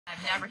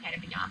I've never had a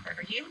Beyond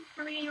Burger. You,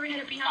 Maria, you ever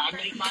had a Beyond I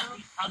Burger? make my,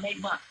 No? I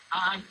make my,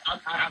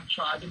 I've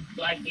tried the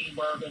black bean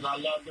burgers. I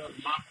love them.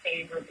 My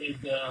favorite is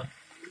the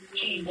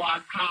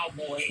quinoa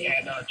cowboy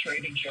at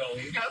Trader Joe's.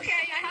 Okay,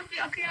 I have to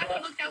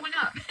look that one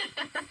up.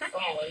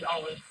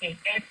 It's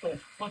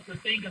excellent. But the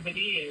thing of it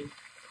is,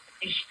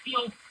 it's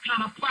still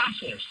kind of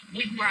processed.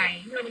 We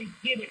Right. can't really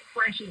get it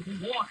fresh as we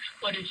want,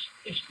 but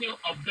it's still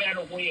a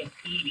better way of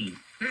eating.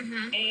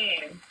 Mm-hmm.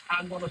 And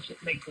I'm going to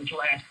make this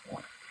last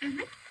point.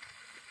 Mm-hmm.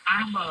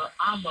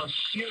 I'm a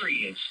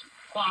serious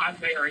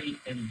primary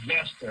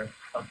investor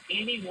of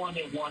anyone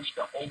that wants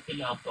to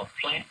open up a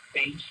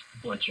plant-based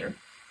butcher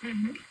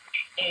Mm-hmm.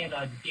 and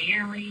a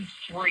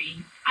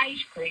dairy-free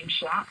ice cream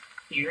shop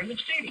here in the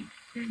city.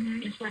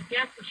 Mm-hmm. It's a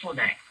desperate for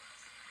that.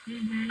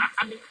 Mm-hmm.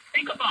 I mean,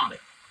 think about it.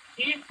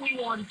 If we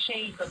want to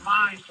change the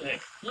mindset,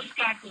 we've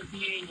got to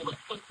be able to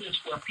put this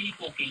where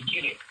people can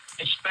get it,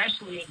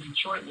 especially in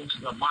Detroit, which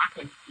is a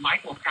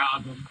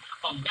microcosm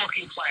of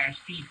working class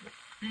people.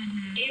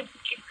 Mm-hmm. If we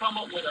can come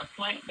up with a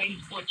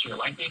plant-based butcher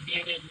like they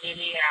did in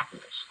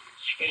Minneapolis,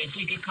 and if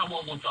we can come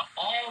up with an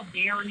all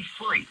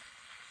dairy-free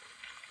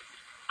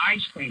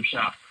ice cream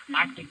shop,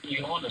 I think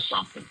we're on to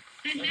something.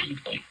 What do you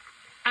think?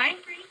 I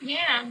agree.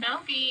 Yeah, that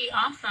would be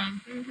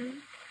awesome. Mm-hmm.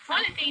 One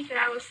of the things that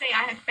I would say,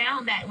 I have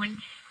found that when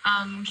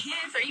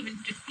kids or even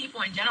just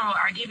people in general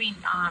are given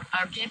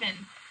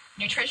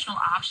nutritional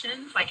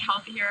options, like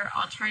healthier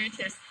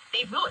alternatives,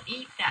 they will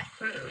eat that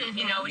food. Mm-hmm.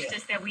 You know, it's Yeah.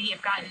 just that we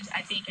have gotten,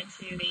 I think,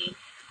 into the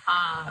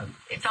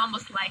it's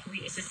almost like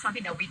it's just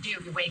something that we do.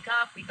 We wake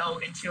up, we go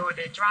into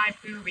the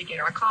drive-through, we get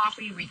our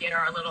coffee, we get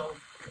our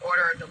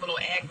the little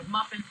egg with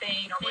muffin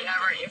thing or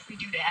whatever, if we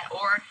do that.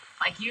 Or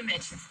like you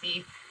mentioned,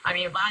 Steve, I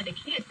mean, a lot of the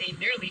kids, they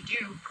literally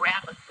do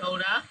grab a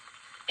soda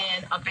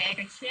and a bag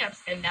of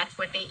chips, and that's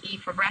what they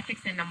eat for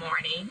breakfast in the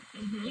morning.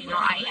 Mm-hmm. You know,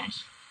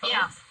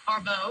 or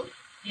both.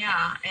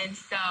 Yeah, and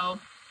so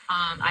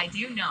I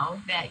do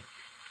know that,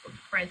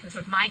 for instance,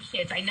 with my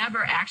kids, I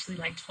never actually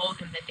told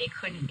them that they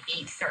couldn't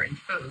eat certain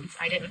foods.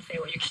 I didn't say,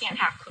 well, you can't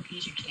have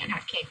cookies, you can't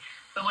have cake.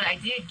 But what I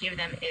did give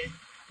them is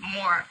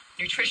more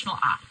nutritional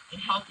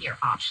and healthier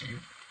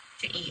options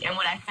to eat. And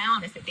what I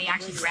found is that they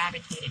actually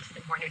gravitated to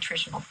the more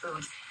nutritional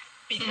foods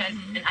because,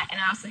 and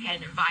I also had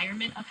an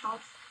environment of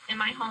health in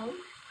my home.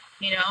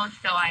 You know,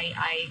 so I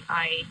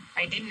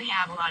didn't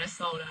have a lot of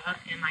soda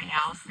in my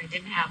house. I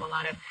didn't have a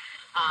lot of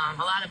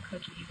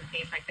cookies and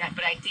things like that.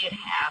 But I did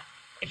have,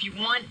 if you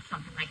want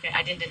something like that,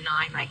 I didn't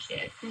deny my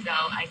kids. Mm-hmm. So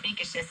I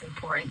think it's just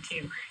important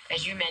to,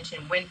 as you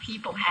mentioned, when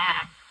people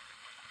have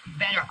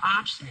better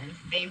options,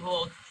 they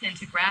will tend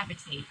to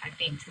gravitate, I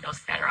think, to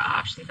those better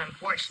options.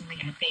 Unfortunately,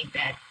 I think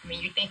that when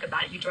you think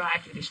about it, you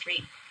drive through the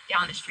street,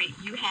 down the street,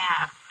 you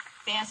have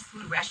fast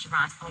food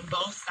restaurants on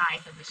both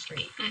sides of the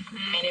street.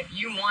 Mm-hmm. And if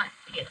you want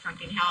to get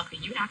something healthy,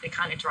 you have to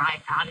kind of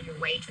drive out of your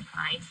way to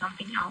find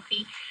something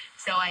healthy.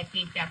 So I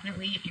think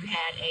definitely if you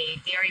had a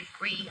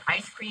dairy-free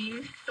ice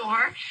cream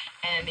store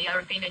and the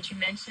other thing that you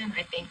mentioned,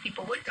 I think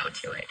people would go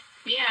to it.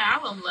 Yeah, I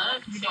would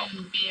love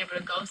to be able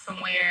to go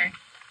somewhere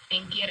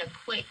and get a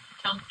quick,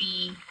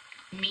 healthy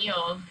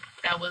meal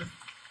that was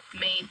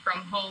made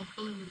from Whole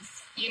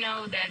Foods, you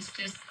know, that's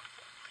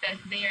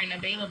there and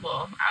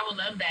available. I would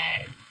love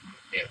that.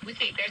 We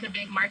think there's a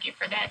big market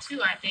for that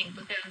too, I think,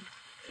 because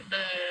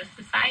the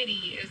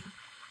society is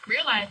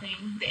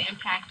realizing the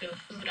impact of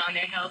food on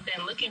their health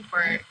and looking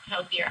for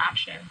healthier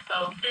options.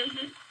 So,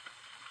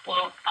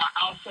 Well,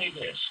 I'll say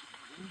this.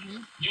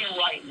 You're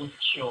right with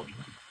children.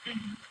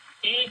 Mm-hmm.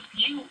 If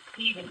you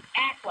even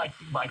act like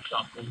you like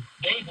something,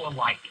 they will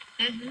like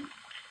it. Mm-hmm.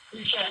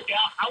 So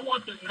I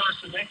want the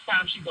nurse, the next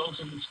time she goes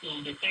into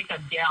school, to take a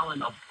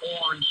gallon of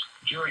orange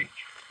drink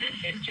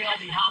and tell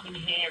me how many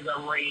hands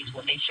are raised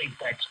when they say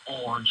that's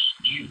orange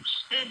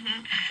juice.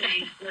 Mm-hmm.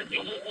 See,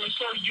 we're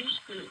so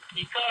used to,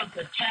 because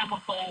the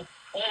Tampico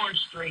orange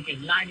drink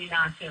is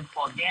 99 cents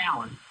per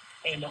gallon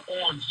and the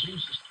orange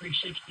juice is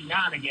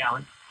 $3.69 a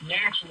gallon,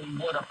 naturally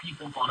what are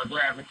people going to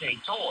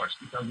gravitate towards?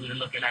 Because they're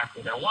looking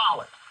after their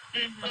wallet.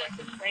 Mm-hmm. But at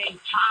the same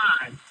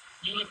time,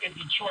 you look at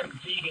Detroit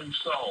Vegan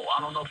Soul.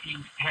 I don't know if you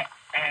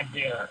had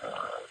their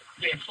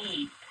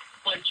food,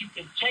 but you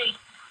can take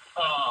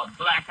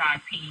black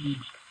eyed peas,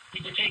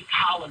 you can take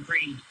collard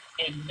greens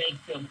and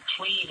make them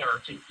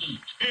cleaner to eat,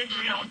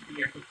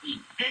 healthier to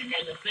eat.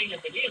 And the thing of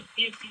it is,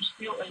 if you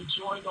still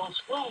enjoy those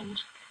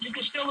foods, you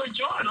can still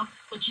enjoy them,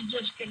 but you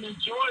just can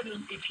enjoy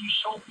them if you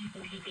show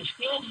people you can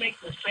still make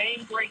the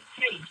same great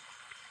taste,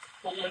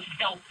 but with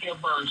healthier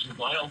versions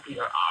or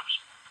healthier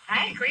options.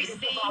 I agree, It's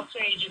Steve. about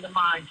changing the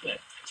mindset.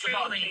 It's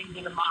about Truly.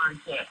 changing the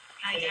mindset.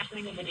 And the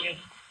thing of it is,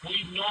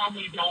 we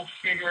normally don't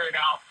figure it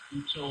out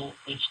until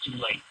it's too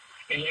late.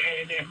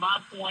 And at my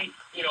point,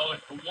 you know,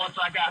 once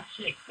I got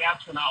sick,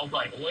 that's when I was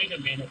like, wait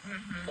a minute,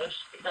 let's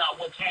figure out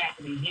what's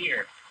happening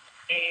here.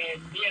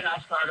 And then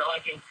I started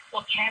liking,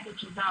 well,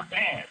 cabbage is not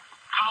bad.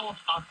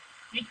 Cauliflower,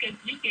 you can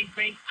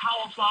bake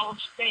cauliflower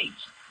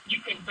steaks. You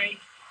can bake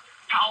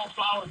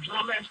cauliflower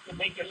drumettes to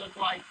make it look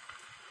like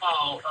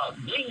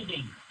green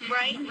beans.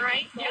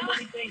 Right. So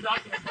many things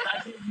out there that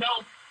I didn't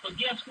know. But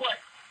guess what?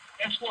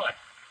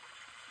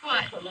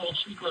 What? That's a little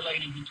secret,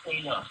 lady,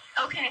 between us.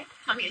 Okay.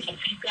 Tell me.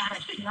 If you got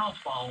a cell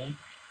phone,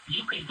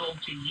 you can go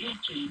to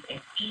YouTube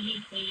and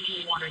anything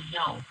you want to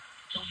know.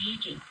 So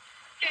YouTube.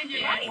 And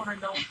you're If right. you want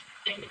to know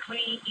the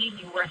clean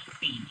eating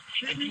recipes,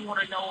 if you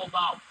want to know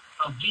about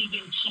a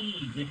vegan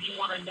cheese, if you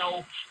want to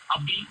know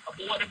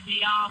what a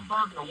Beyond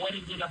Burger, what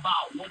is it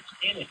about, what's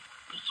in it,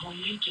 it's on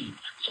YouTube.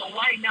 So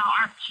right now,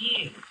 our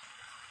kids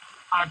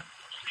are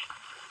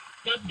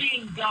they're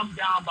being dumbed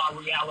down by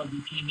reality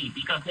TV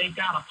because they've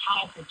got a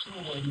powerful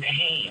tool in their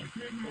hand,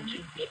 which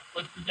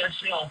is their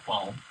cell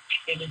phone.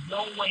 And there's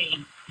no way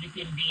you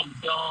can be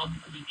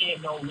dumb, you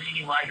can't know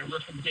reading, writing,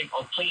 arithmetic,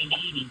 or clean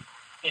eating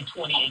in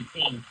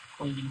 2018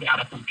 when you got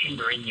a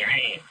computer in your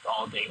hands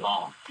all day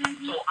long.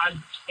 So I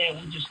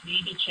understand we just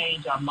need to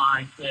change our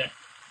mindset.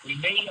 We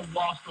may have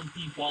lost some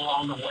people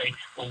along the way,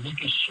 but we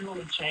can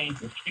surely change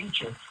the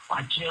future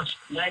by just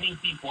letting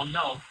people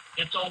know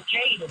it's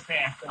okay to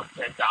pass up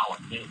that dollar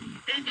bill.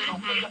 It's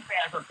okay to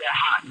pass up that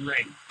hot and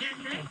ready.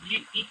 If you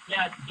eat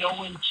that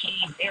dough and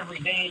cheese every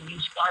day and you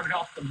started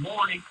off the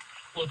morning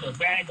with a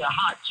bag of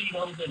hot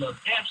Cheetos and a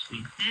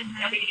Pepsi,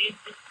 I mean,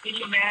 can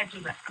you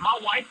imagine that? My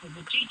wife is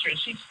a teacher.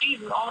 She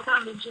sees it all the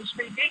time. It's just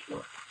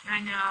ridiculous. I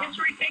know. It's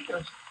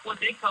ridiculous when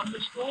they come to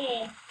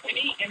school and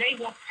eat, and they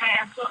will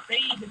pass up. They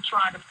even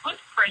try to put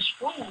fresh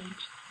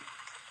foods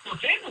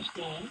within the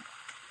school.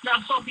 Now,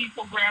 some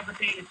people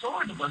gravitated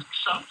toward it, but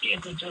some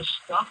kids are just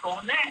stuck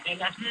on that, and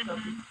that's because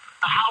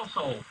a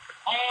household.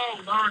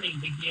 All learning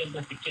begins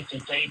at the kitchen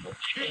table.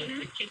 And if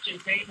the kitchen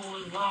table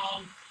is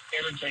wrong,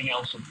 everything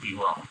else will be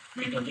wrong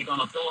because they're going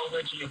to throw a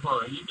wrench in your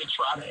fur. You can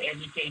try to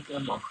educate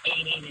them on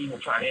cleaning, you can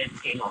try to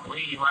educate them on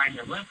reading, writing,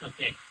 and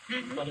arithmetic,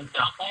 but if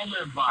the home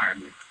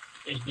environment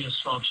is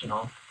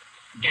dysfunctional,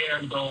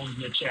 there goes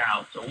the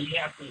child. So we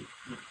have to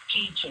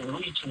teach and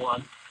reach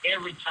one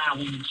every time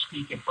we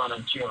speak in front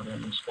of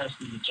children,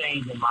 especially to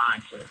change the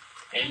mindset.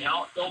 And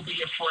don't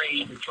be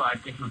afraid to try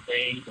different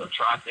things or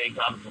try things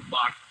out of the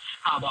box.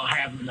 How about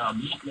having a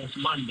meatless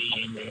Monday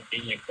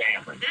in your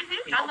family?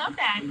 I love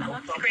that. I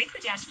love that. Great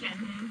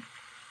suggestion.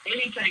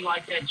 Anything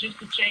like that, just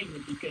to change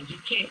it, because you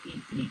can't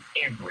eat meat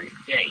every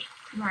day.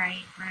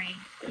 Right.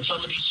 And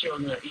some of these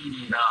children are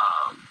eating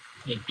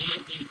the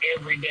gluten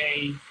every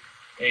day,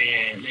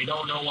 and they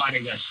don't know why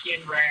they got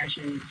skin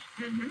rashes,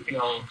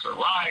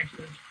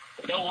 psoriasis.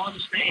 They don't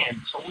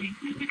understand. So we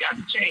got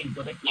to change.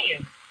 But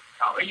again,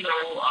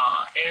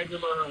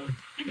 Angela,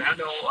 I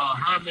know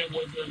Herman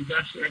was an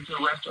investor into the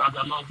restaurants.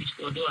 I don't know if he's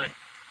still doing it.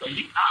 But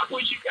I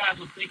wish you guys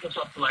would think of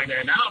something like that.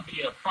 And I'll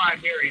be a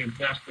primary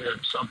investor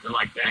in something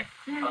like that.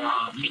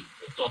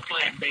 So a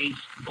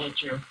plant-based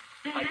butcher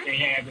like they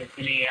have in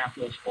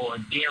Minneapolis, or a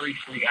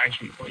dairy-free ice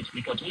cream place.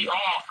 Because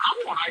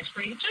I want ice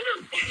cream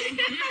too.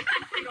 We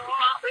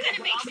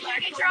gotta make sure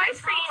you get your ice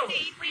cream,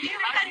 Steve. We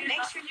gotta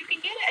make sure you can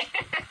get it.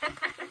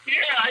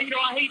 Yeah,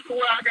 I hate the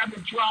way I got to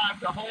drive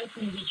to Whole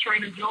Foods or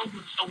Trader Joe's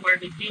or somewhere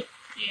to get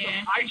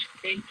some ice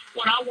cream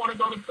when I want to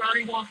go to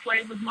 31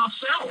 Flavors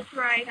myself.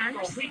 Right, I So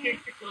understand.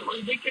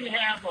 we can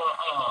have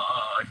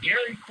a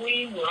Dairy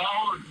Queen with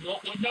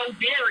no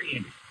dairy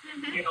in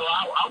it.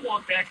 I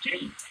want that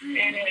too.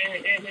 And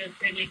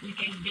if we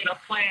can get a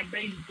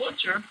plant-based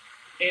butcher,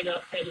 and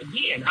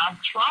again,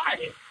 I've tried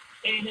it,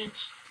 and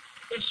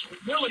it's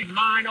really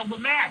mind over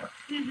matter.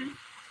 And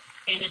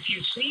if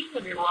you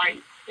season it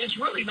right, it's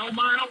really no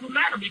mind over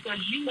matter because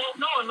you won't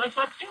know unless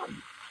I tell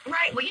you.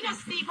 Right. Well,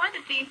 Steve, one of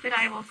the things that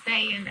I will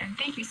say, and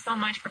thank you so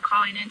much for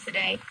calling in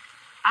today,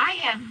 I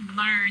have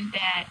learned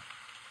that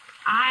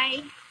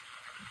I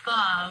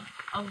love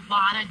a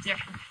lot of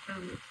different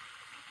foods,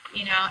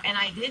 and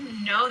I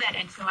didn't know that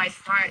until I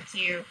started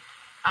to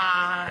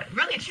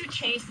really to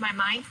change my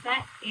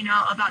mindset,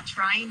 about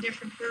trying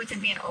different foods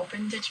and being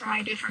open to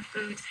try different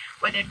foods,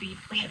 whether it be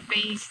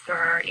plant-based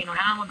or,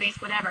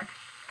 animal-based, whatever.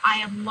 I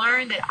have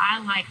learned that I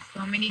like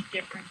so many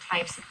different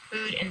types of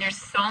food, and there's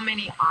so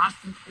many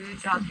awesome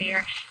foods out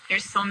there.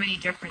 There's so many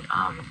different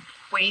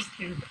ways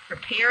to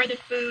prepare the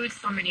food,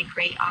 so many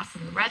great,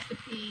 awesome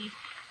recipes.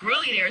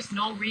 Really, there's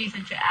no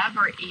reason to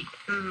ever eat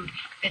food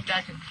that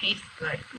doesn't taste good.